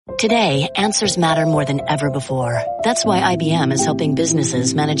Today, answers matter more than ever before. That's why IBM is helping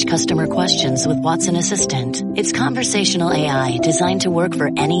businesses manage customer questions with Watson Assistant. It's conversational AI designed to work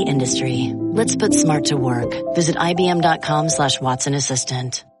for any industry. Let's put smart to work. Visit IBM.com/Watson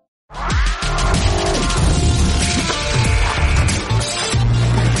Assistant.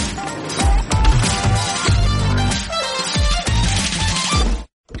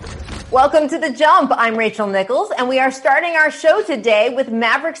 Welcome to The Jump. I'm Rachel Nichols, and we are starting our show today with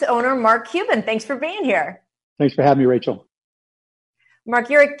Mavericks owner Mark Cuban. Thanks for being here. Thanks for having me, Rachel. Mark,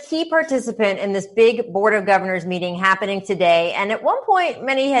 you're a key participant in this big Board of Governors meeting happening today. And at one point,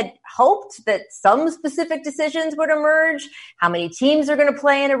 many had hoped that some specific decisions would emerge, how many teams are going to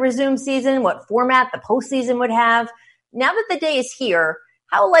play in a resumed season, what format the postseason would have. Now that the day is here,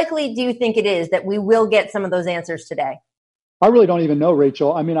 how likely do you think it is that we will get some of those answers today? I really don't even know,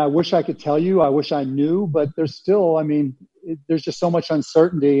 Rachel. I mean, I wish I could tell you. I wish I knew, but there's still, there's just so much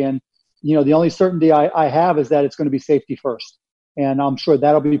uncertainty. And, the only certainty I have is that it's going to be safety first. And I'm sure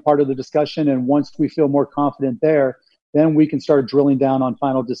that'll be part of the discussion. And once we feel more confident there, then we can start drilling down on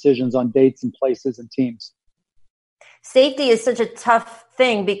final decisions on dates and places and teams. Safety is such a tough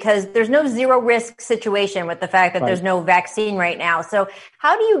thing because there's no zero risk situation with the fact that there's no vaccine right now. So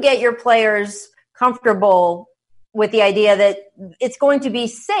how do you get your players comfortable with the idea that it's going to be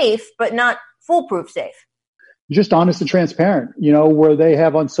safe, but not foolproof safe? Just honest and transparent, where they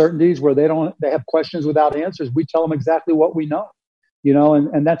have uncertainties, where they have questions without answers. We tell them exactly what we know,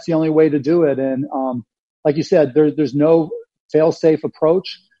 and that's the only way to do it. And like you said, there's no fail-safe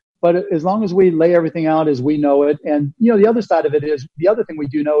approach, but as long as we lay everything out as we know it, and the other side of it is, the other thing we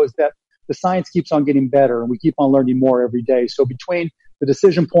do know is that the science keeps on getting better and we keep on learning more every day. So between the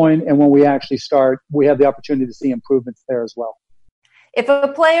decision point and when we actually start, we have the opportunity to see improvements there as well. If a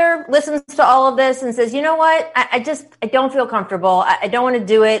player listens to all of this and says, you know what, I don't feel comfortable. I don't want to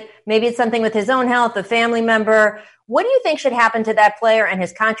do it. Maybe it's something with his own health, a family member. What do you think should happen to that player and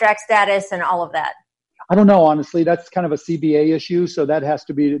his contract status and all of that? I don't know, honestly. That's kind of a CBA issue. So that has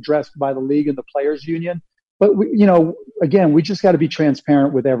to be addressed by the league and the players union. But, again, we just got to be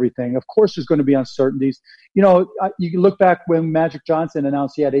transparent with everything. Of course, there's going to be uncertainties. You can look back when Magic Johnson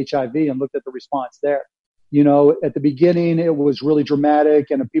announced he had HIV and looked at the response there. At the beginning, it was really dramatic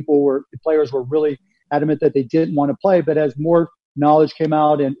and the players were really adamant that they didn't want to play. But as more knowledge came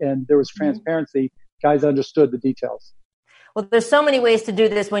out and there was transparency, guys understood the details. Well, there's so many ways to do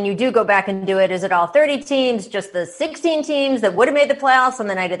this when you do go back and do it. Is it all 30 teams, just the 16 teams that would have made the playoffs on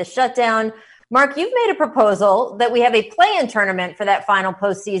the night of the shutdown? Mark, you've made a proposal that we have a play-in tournament for that final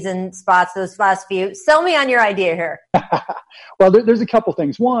postseason spots, those last few. Sell me on your idea here. Well, there's a couple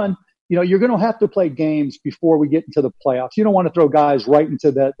things. One, you're going to have to play games before we get into the playoffs. You don't want to throw guys right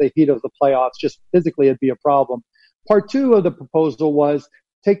into the heat of the playoffs. Just physically, it'd be a problem. Part two of the proposal was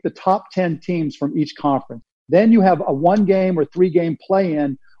take the top 10 teams from each conference. Then you have a 1-game or 3-game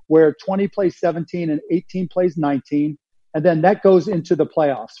play-in where 20 plays 17 and 18 plays 19. And then that goes into the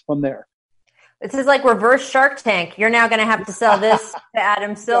playoffs from there. This is like reverse Shark Tank. You're now going to have to sell this to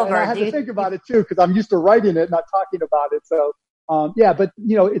Adam Silver. I have to think about it, too, because I'm used to writing it, not talking about it. So, but,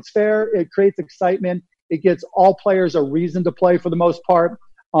 it's fair. It creates excitement. It gets all players a reason to play for the most part.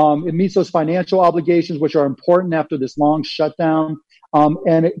 It meets those financial obligations, which are important after this long shutdown.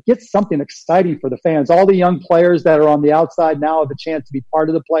 And it gets something exciting for the fans. All the young players that are on the outside now have a chance to be part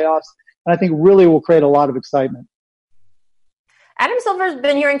of the playoffs. And I think really will create a lot of excitement. Adam Silver's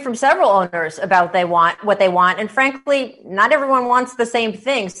been hearing from several owners about what they want. And frankly, not everyone wants the same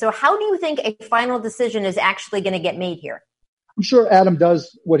thing. So how do you think a final decision is actually going to get made here? I'm sure Adam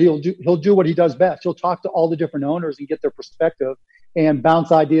does what he'll do. He'll do what he does best. He'll talk to all the different owners and get their perspective and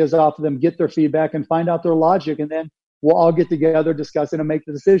bounce ideas off of them, get their feedback and find out their logic. And then we'll all get together, discuss it, and make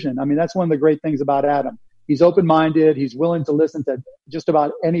the decision. I mean, that's one of the great things about Adam. He's open-minded. He's willing to listen to just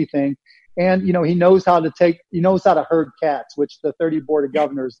about anything. And, he knows how to herd cats, which the 30 Board of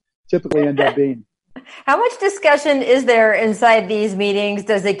Governors typically end up being. How much discussion is there inside these meetings?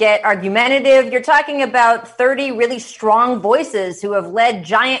 Does it get argumentative? You're talking about 30 really strong voices who have led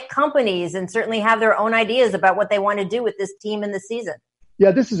giant companies and certainly have their own ideas about what they want to do with this team in the season.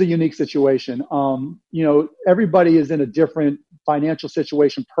 Yeah, this is a unique situation. Everybody is in a different financial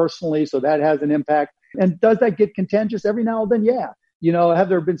situation personally, so that has an impact. And does that get contentious every now and then? Yeah. Have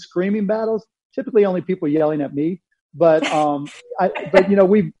there been screaming battles? Typically only people yelling at me. But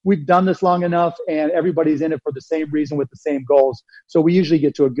we've done this long enough and everybody's in it for the same reason with the same goals. So we usually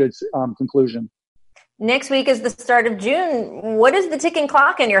get to a good conclusion. Next week is the start of June. What is the ticking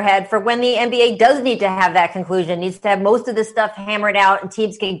clock in your head for when the NBA does need to have that conclusion, needs to have most of this stuff hammered out and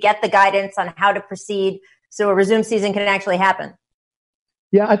teams can get the guidance on how to proceed so a resumed season can actually happen?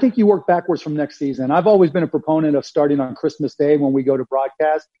 Yeah, I think you work backwards from next season. I've always been a proponent of starting on Christmas Day when we go to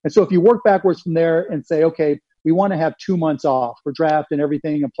broadcast. And so if you work backwards from there and say, okay, we want to have 2 months off for draft and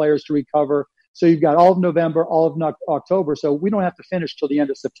everything and players to recover. So you've got all of November, all of October. So we don't have to finish till the end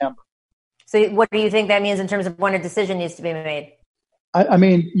of September. So what do you think that means in terms of when a decision needs to be made? I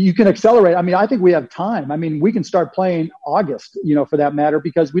mean, you can accelerate. I mean, I think we have time. I mean, we can start playing August, for that matter,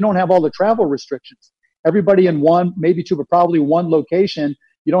 because we don't have all the travel restrictions. Everybody in one, maybe two, but probably one location.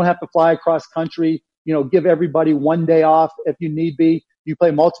 You don't have to fly across country, give everybody 1 day off if you need be. You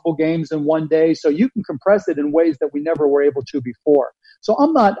play multiple games in 1 day. So you can compress it in ways that we never were able to before. So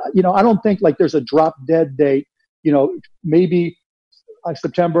I'm not, I don't think like there's a drop dead date, maybe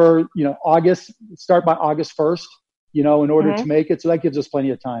September, August, start by August 1st, in order to make it. So that gives us plenty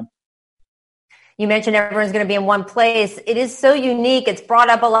of time. You mentioned everyone's going to be in one place. It is so unique. It's brought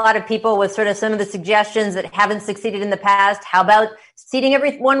up a lot of people with sort of some of the suggestions that haven't succeeded in the past. How about seeding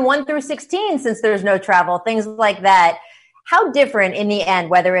everyone 1 through 16 since there's no travel, things like that. How different in the end,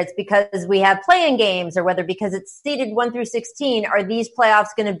 whether it's because we have play-in games or whether because it's seeded 1 through 16, are these playoffs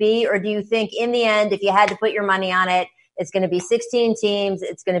going to be? Or do you think in the end, if you had to put your money on it, it's going to be 16 teams,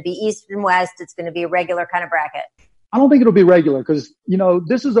 it's going to be East and West, it's going to be a regular kind of bracket? I don't think it'll be regular because,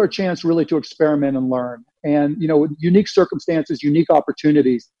 this is our chance really to experiment and learn and, with unique circumstances, unique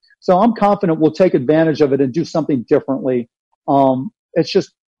opportunities. So I'm confident we'll take advantage of it and do something differently. I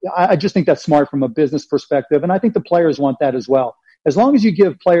just think that's smart from a business perspective. And I think the players want that as well. As long as you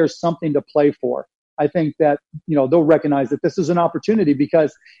give players something to play for, I think that, they'll recognize that this is an opportunity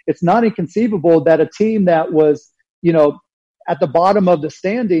because it's not inconceivable that a team that was, at the bottom of the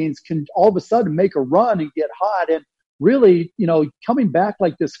standings can all of a sudden make a run and get hot. And really, coming back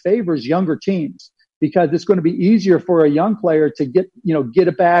like this favors younger teams because it's going to be easier for a young player to get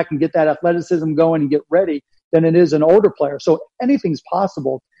it back and get that athleticism going and get ready than it is an older player. So anything's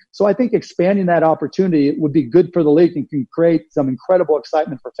possible. So I think expanding that opportunity would be good for the league and can create some incredible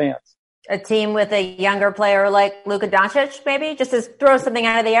excitement for fans. A team with a younger player like Luka Doncic, maybe, just to throw something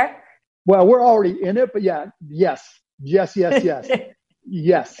out of the air? Well, we're already in it, but yeah, yes, yes,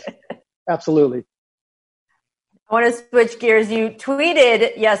 absolutely. I want to switch gears. You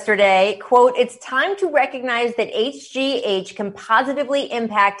tweeted yesterday, quote, "It's time to recognize that HGH can positively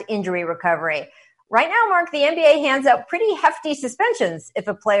impact injury recovery." Right now, Mark, the NBA hands out pretty hefty suspensions if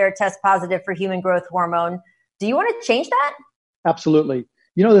a player tests positive for human growth hormone. Do you want to change that? Absolutely.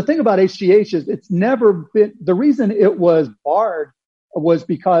 The thing about HGH is it's never been, the reason it was barred was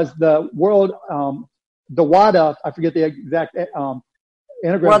because the world, the WADA, I forget the exact, World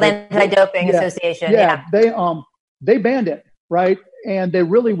Anti-Doping Association. Yeah. They banned it, right? And there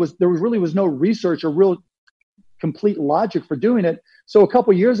really was no research or real complete logic for doing it. So a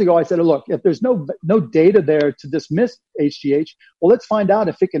couple of years ago, I said, look, if there's no data there to dismiss HGH, well, let's find out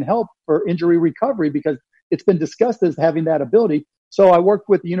if it can help for injury recovery because it's been discussed as having that ability. So I worked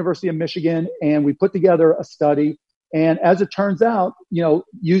with the University of Michigan and we put together a study. And as it turns out,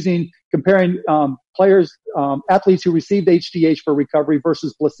 comparing players, athletes who received HGH for recovery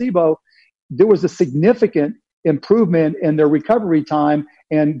versus placebo, there was a significant improvement in their recovery time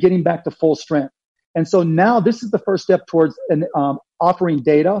and getting back to full strength. And so now this is the first step towards offering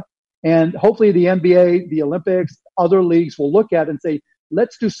data. And hopefully the NBA, the Olympics, other leagues will look at it and say,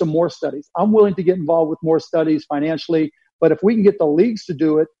 let's do some more studies. I'm willing to get involved with more studies financially. But if we can get the leagues to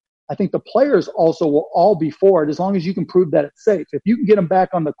do it, I think the players also will all be for it as long as you can prove that it's safe. If you can get them back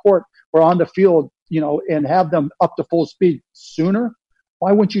on the court or on the field, and have them up to full speed sooner,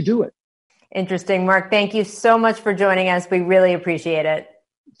 why wouldn't you do it? Interesting. Mark, thank you so much for joining us. We really appreciate it.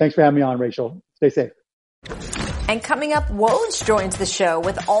 Thanks for having me on, Rachel. Stay safe. And coming up, Woj joins the show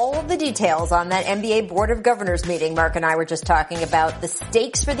with all of the details on that NBA Board of Governors meeting. Mark and I were just talking about the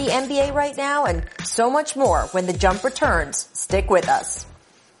stakes for the NBA right now and so much more when the jump returns. Stick with us.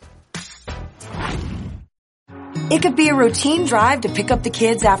 It could be a routine drive to pick up the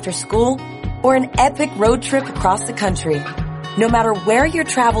kids after school or an epic road trip across the country. No matter where your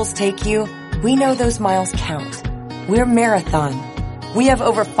travels take you, we know those miles count. We're Marathon. We have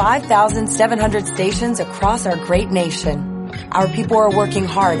over 5,700 stations across our great nation. Our people are working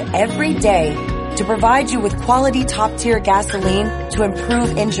hard every day to provide you with quality top-tier gasoline to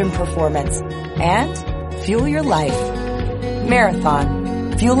improve engine performance and fuel your life.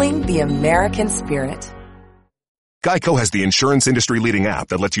 Marathon, fueling the American spirit. Geico has the insurance industry-leading app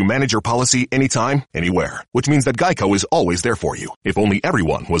that lets you manage your policy anytime, anywhere. Which means that Geico is always there for you. If only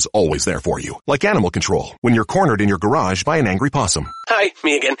everyone was always there for you. Like animal control, when you're cornered in your garage by an angry possum. Hi,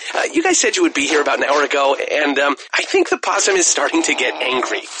 me again. You guys said you would be here about an hour ago, and I think the possum is starting to get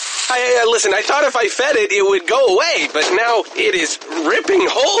angry. Listen, I thought if I fed it, it would go away, but now it is ripping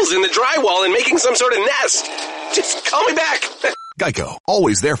holes in the drywall and making some sort of nest. Just call me back. Geico,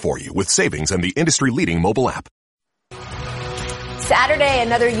 always there for you with savings and the industry-leading mobile app. Saturday,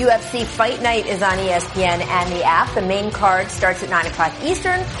 another UFC Fight Night is on ESPN and the app. The main card starts at 9 o'clock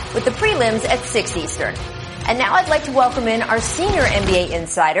Eastern with the prelims at 6 Eastern. And now I'd like to welcome in our senior NBA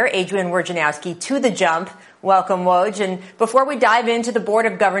insider, Adrian Wojnarowski, to the jump. Welcome, Woj. And before we dive into the Board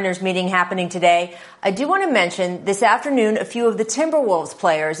of Governors meeting happening today, I do want to mention this afternoon a few of the Timberwolves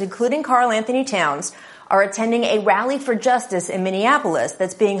players, including Karl Anthony Towns, are attending a rally for justice in Minneapolis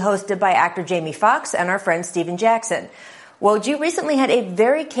that's being hosted by actor Jamie Foxx and our friend Steven Jackson. Woj, you recently had a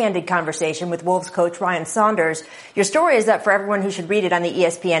very candid conversation with Wolves coach Ryan Saunders. Your story is up for everyone who should read it on the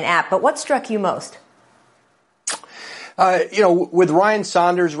ESPN app, but what struck you most? With Ryan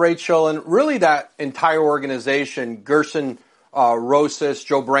Saunders, Rachel, and really that entire organization, Gerson Rosas,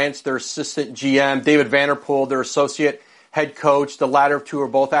 Joe Brantz, their assistant GM, David Vanderpool, their associate head coach, the latter of two are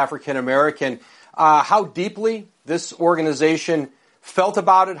both African-American, how deeply this organization felt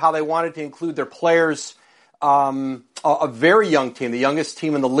about it, how they wanted to include their players, a very young team, the youngest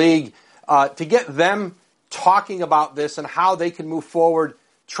team in the league, to get them talking about this and how they can move forward,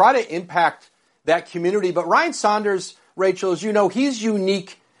 try to impact that community. But Ryan Saunders, Rachel, as you know, he's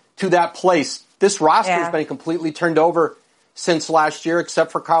unique to that place. This roster has been completely turned over since last year,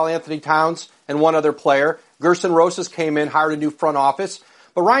 except for Karl Anthony Towns and one other player. Gerson Rosas came in, hired a new front office.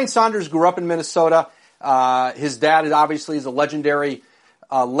 But Ryan Saunders grew up in Minnesota. His dad obviously is a legendary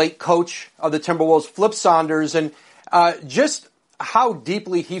late coach of the Timberwolves, Flip Saunders, and just how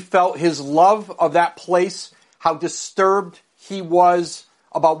deeply he felt his love of that place, how disturbed he was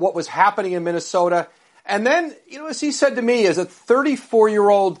about what was happening in Minnesota. And then, as he said to me, as a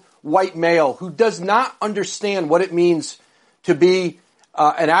 34-year-old white male who does not understand what it means to be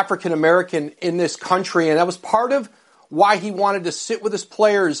an African-American in this country, and that was part of why he wanted to sit with his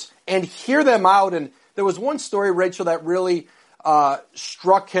players and hear them out. And there was one story, Rachel, that really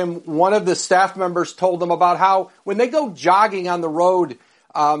struck him. One of the staff members told him about how when they go jogging on the road,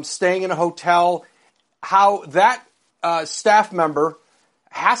 staying in a hotel, how that staff member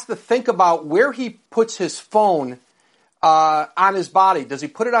has to think about where he puts his phone on his body. Does he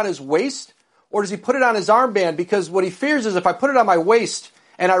put it on his waist or does he put it on his armband? Because what he fears is if I put it on my waist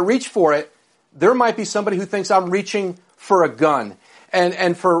and I reach for it, there might be somebody who thinks I'm reaching for a gun.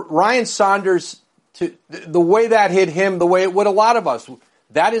 And for Ryan Saunders, the way that hit him, the way it would a lot of us,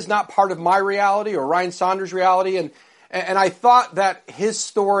 that is not part of my reality or Ryan Saunders' reality. And I thought that his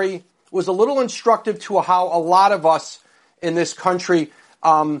story was a little instructive to how a lot of us in this country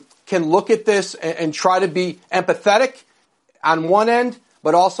can look at this and try to be empathetic on one end,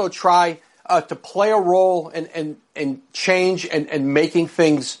 but also try to play a role in change and making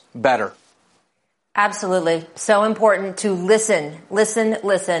things better. Absolutely. So important to listen,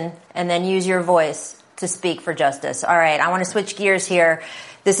 and then use your voice to speak for justice. All right, I want to switch gears here.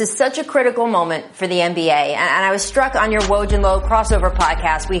 This is such a critical moment for the NBA, and I was struck on your Woj and Low crossover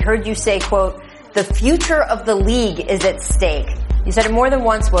podcast. We heard you say, quote, the future of the league is at stake. You said it more than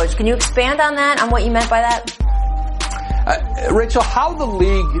once, Woj. Can you expand on that, on what you meant by that? Rachel, how the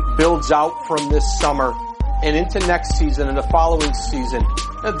league builds out from this summer and into next season and the following season,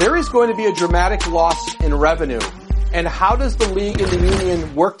 there is going to be a dramatic loss in revenue. And how does the league and the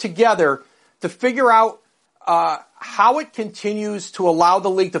union work together to figure out how it continues to allow the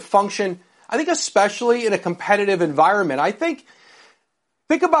league to function, I think especially in a competitive environment. Think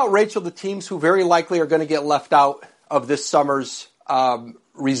about, Rachel, the teams who very likely are going to get left out of this summer's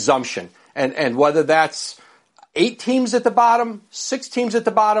resumption. And whether that's 8 teams at the bottom, 6 teams at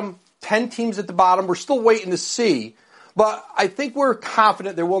the bottom, 10 teams at the bottom, we're still waiting to see. But I think we're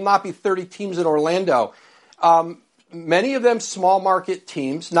confident there will not be 30 teams in Orlando. Many of them small market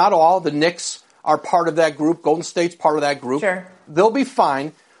teams, not all. The Knicks are part of that group. Golden State's part of that group. Sure. They'll be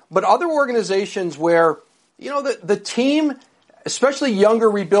fine. But other organizations where, the team, especially younger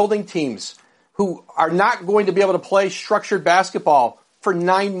rebuilding teams who are not going to be able to play structured basketball for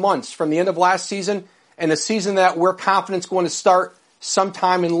 9 months from the end of last season and a season that we're confident is going to start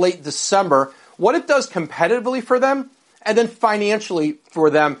sometime in late December, what it does competitively for them and then financially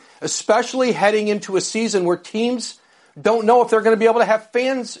for them, especially heading into a season where teams don't know if they're going to be able to have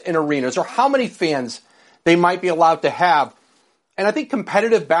fans in arenas or how many fans they might be allowed to have. And I think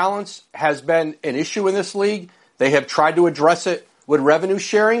competitive balance has been an issue in this league. They have tried to address it with revenue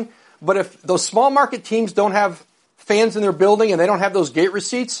sharing. But if those small market teams don't have fans in their building and they don't have those gate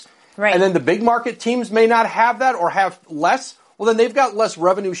receipts, right, and then the big market teams may not have that or have less, well, then they've got less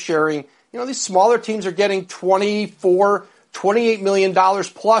revenue sharing. You know, these smaller teams are getting $28 million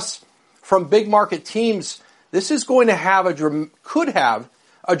plus from big market teams. This is going to could have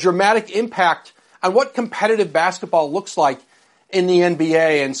a dramatic impact on what competitive basketball looks like in the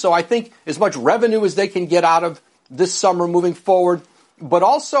NBA. And so I think as much revenue as they can get out of this summer moving forward, but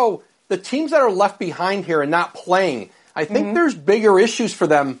also the teams that are left behind here and not playing, I think there's bigger issues for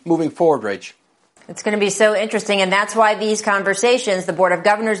them moving forward, Rach. It's going to be so interesting, and that's why these conversations, the Board of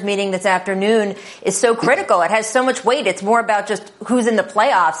Governors meeting this afternoon, is so critical. It has so much weight. It's more about just who's in the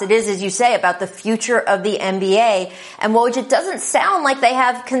playoffs. It is, as you say, about the future of the NBA. And Woj, it doesn't sound like they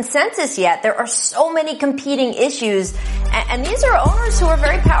have consensus yet. There are so many competing issues, and these are owners who are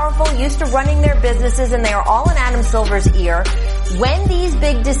very powerful, used to running their businesses, and they are all in Adam Silver's ear. When these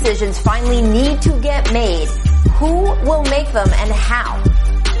big decisions finally need to get made, who will make them and how?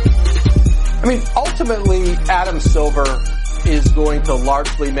 I mean, ultimately, Adam Silver is going to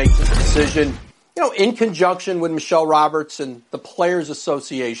largely make this decision, you know, in conjunction with Michelle Roberts and the Players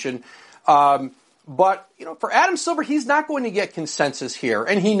Association. But, you know, for Adam Silver, he's not going to get consensus here,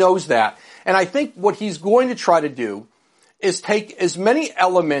 and he knows that. And I think what he's going to try to do is take as many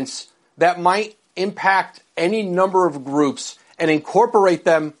elements that might impact any number of groups and incorporate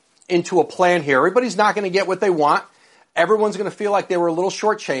them into a plan here. Everybody's not going to get what they want. Everyone's going to feel like they were a little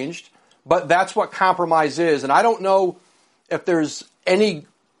shortchanged. But that's what compromise is. And I don't know if there's any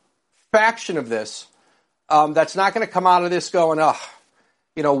faction of this that's not going to come out of this going,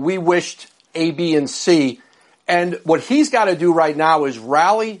 you know, we wished A, B, and C. And what he's got to do right now is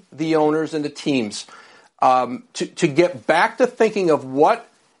rally the owners and the teams to get back to thinking of what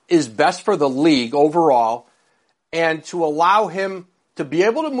is best for the league overall and to allow him to be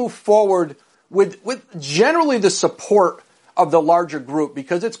able to move forward with generally the support of the larger group,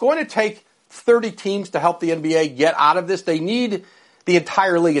 because it's going to take 30 teams to help the NBA get out of this. They need the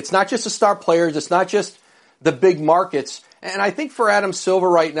entire league. It's not just the star players. It's not just the big markets. And I think for Adam Silver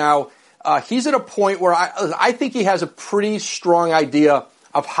right now, he's at a point where I think he has a pretty strong idea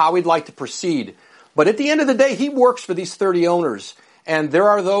of how he'd like to proceed. But at the end of the day, he works for these 30 owners. And there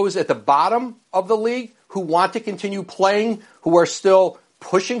are those at the bottom of the league who want to continue playing, who are still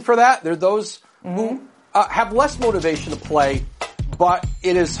pushing for that. There are those who have less motivation to play, but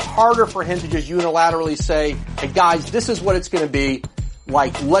it is harder for him to just unilaterally say, hey guys, this is what it's going to be.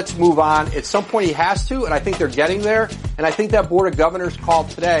 Like, let's move on. At some point he has to, and I think they're getting there. And I think that Board of Governors call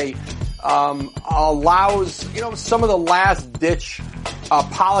today allows, you know, some of the last ditch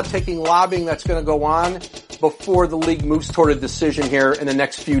politicking, lobbying that's going to go on before the league moves toward a decision here in the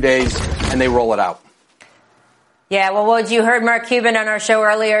next few days and they roll it out. Yeah, well, Woj, you heard Mark Cuban on our show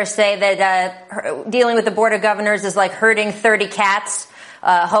earlier say that dealing with the Board of Governors is like herding 30 cats.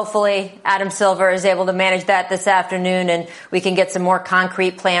 Hopefully Adam Silver is able to manage that this afternoon and we can get some more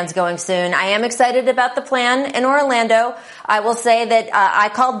concrete plans going soon. I am excited about the plan in Orlando. I will say that I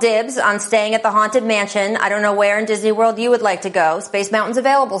called dibs on staying at the Haunted Mansion. I don't know where in Disney World you would like to go. Space Mountain's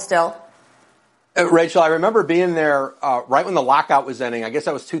available still. Rachel, I remember being there right when the lockout was ending. I guess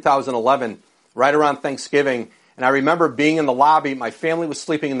that was 2011, right around Thanksgiving. And I remember being in the lobby. My family was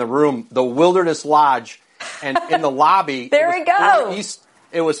sleeping in the room, the Wilderness Lodge, and in the lobby.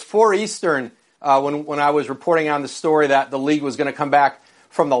 It was 4 Eastern when I was reporting on the story that the league was going to come back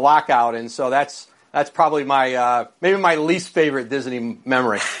from the lockout, and so that's probably my maybe my least favorite Disney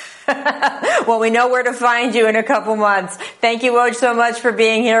memory. Well, we know where to find you in a couple months. Thank you, Woj, so much for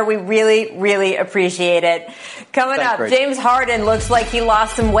being here. We really, really appreciate it. Coming up, James Harden looks like he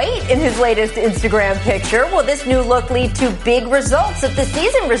lost some weight in his latest Instagram picture. Will this new look lead to big results if the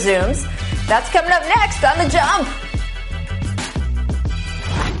season resumes? That's coming up next on The Jump.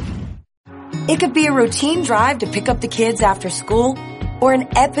 It could be a routine drive to pick up the kids after school or an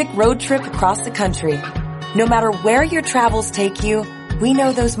epic road trip across the country. No matter where your travels take you, we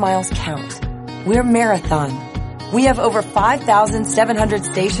know those miles count. We're Marathon. We have over 5,700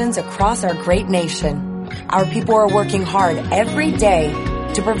 stations across our great nation. Our people are working hard every day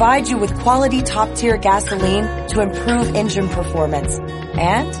to provide you with quality top-tier gasoline to improve engine performance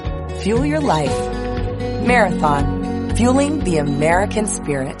and fuel your life. Marathon, fueling the American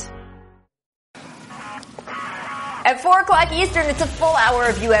spirit. At 4 o'clock Eastern, it's a full hour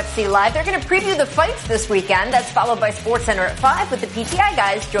of UFC Live. They're going to preview the fights this weekend. That's followed by SportsCenter at 5 with the PTI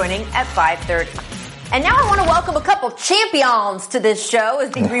guys joining at 5:30. And now I want to welcome a couple champions to this show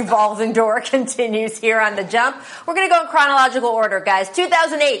as the revolving door continues here on The Jump. We're going to go in chronological order, guys.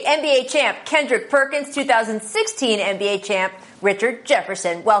 2008 NBA champ Kendrick Perkins, 2016 NBA champ Richard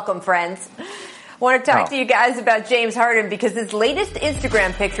Jefferson. Welcome, friends. I want to talk to you guys about James Harden because his latest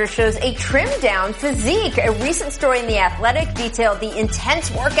Instagram picture shows a trimmed-down physique. A recent story in The Athletic detailed the intense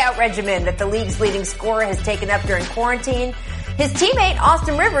workout regimen that the league's leading scorer has taken up during quarantine. His teammate,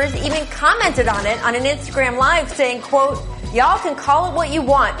 Austin Rivers, even commented on it on an Instagram Live saying, quote, "Y'all can call it what you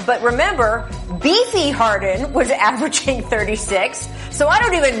want, but remember, beefy Harden was averaging 36, so I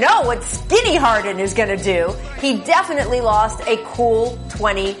don't even know what skinny Harden is going to do. He definitely lost a cool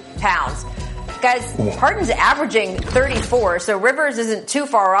 20 pounds. Guys, Harden's averaging 34, so Rivers isn't too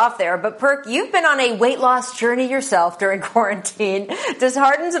far off there. But, Perk, you've been on a weight loss journey yourself during quarantine. Does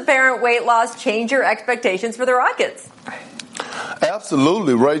Harden's apparent weight loss change your expectations for the Rockets?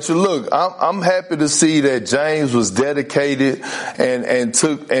 Absolutely, Rachel. Look, I'm happy to see that James was dedicated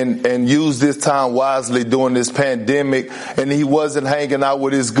and used this time wisely during this pandemic, and he wasn't hanging out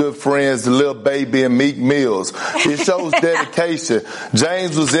with his good friends, the Lil Baby and Meek Mills. It shows dedication.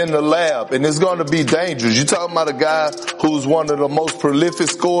 James was in the lab, and it's going to be dangerous. You're talking about a guy who's one of the most prolific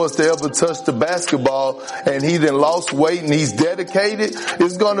scorers to ever touch the basketball, and he then lost weight and he's dedicated.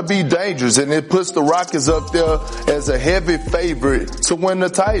 It's going to be dangerous, and it puts the Rockets up there as a heavy favorite to win the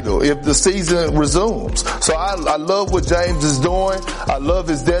title if the season resumes. So I love what James is doing. I love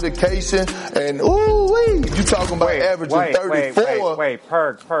his dedication. And ooh-wee, you talking about averaging 34. Wait,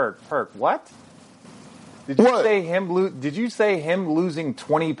 Perk, what? Did you say him losing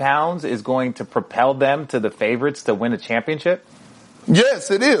 20 pounds is going to propel them to the favorites to win a championship? Yes,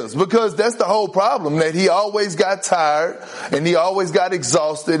 it is, because that's the whole problem, that he always got tired and he always got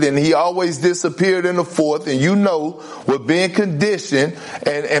exhausted and he always disappeared in the fourth. And you know, with being conditioned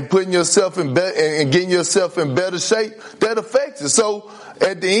and putting yourself in and getting yourself in better shape, that affects it. So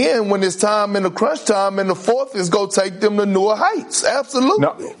at the end, when it's time in the crunch time in the fourth, it's going to take them to newer heights. Absolutely.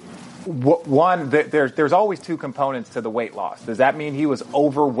 No. One, there's always two components to the weight loss. Does that mean he was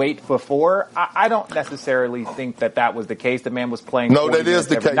overweight before? I don't necessarily think that was the case. The man was playing. No, that is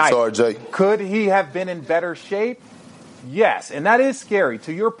the case, RJ. Could he have been in better shape? Yes, and that is scary.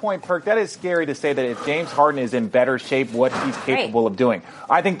 To your point, Perk, that is scary to say that if James Harden is in better shape, what he's capable of doing.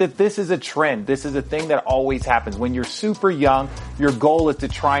 I think that this is a trend. This is a thing that always happens. When you're super young, your goal is to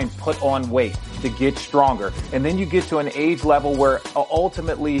try and put on weight, to get stronger. And then you get to an age level where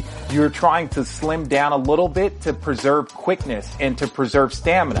ultimately you're trying to slim down a little bit to preserve quickness and to preserve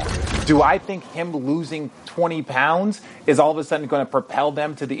stamina. Do I think him losing 20 pounds is all of a sudden going to propel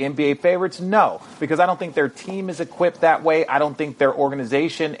them to the NBA favorites? No, because I don't think their team is equipped that way. I don't think their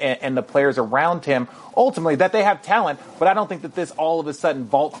organization and the players around him, ultimately, that they have talent, but I don't think that this all of a sudden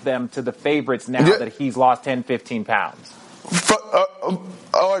vaults them to the favorites now that he's lost 10, 15 pounds.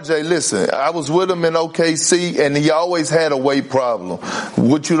 RJ, listen, I was with him in OKC, and he always had a weight problem.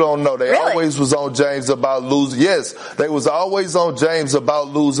 What you don't know, they always was on James about losing. Yes, they was always on James about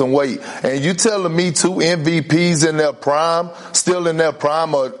losing weight. And you telling me two MVPs in their prime, still in their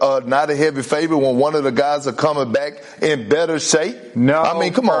prime, are not a heavy favorite when one of the guys are coming back in better shape? No. I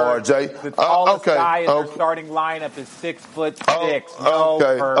mean, come on, RJ. The tallest guy in their starting lineup is 6'6". No,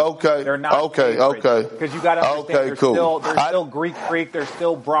 they're not. Because you got to understand, they're still Greek Freak, they're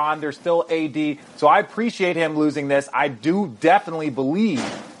still Braun, they're still AD. So I appreciate him losing this. I do definitely believe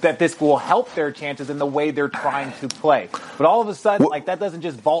that this will help their chances in the way they're trying to play. But all of a sudden, that doesn't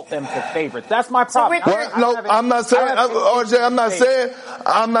just vault them to favorites. That's my problem. I'm not saying, RJ,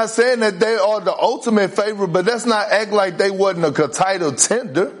 I'm not saying that they are the ultimate favorite, but let's not act like they wasn't a title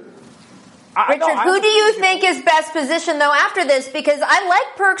tender. Richard, who do you think is best positioned, though, after this? Because I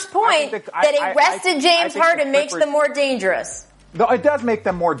like Perk's point that a rested James Harden makes them more dangerous. No, it does make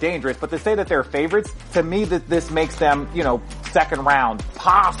them more dangerous, but to say that they're favorites, to me, that this makes them, second round,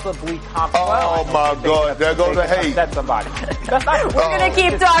 possibly Oh my God, there goes the hate. Set somebody. We're going to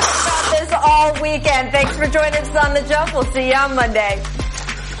keep talking about this all weekend. Thanks for joining us on The Jump. We'll see you on Monday.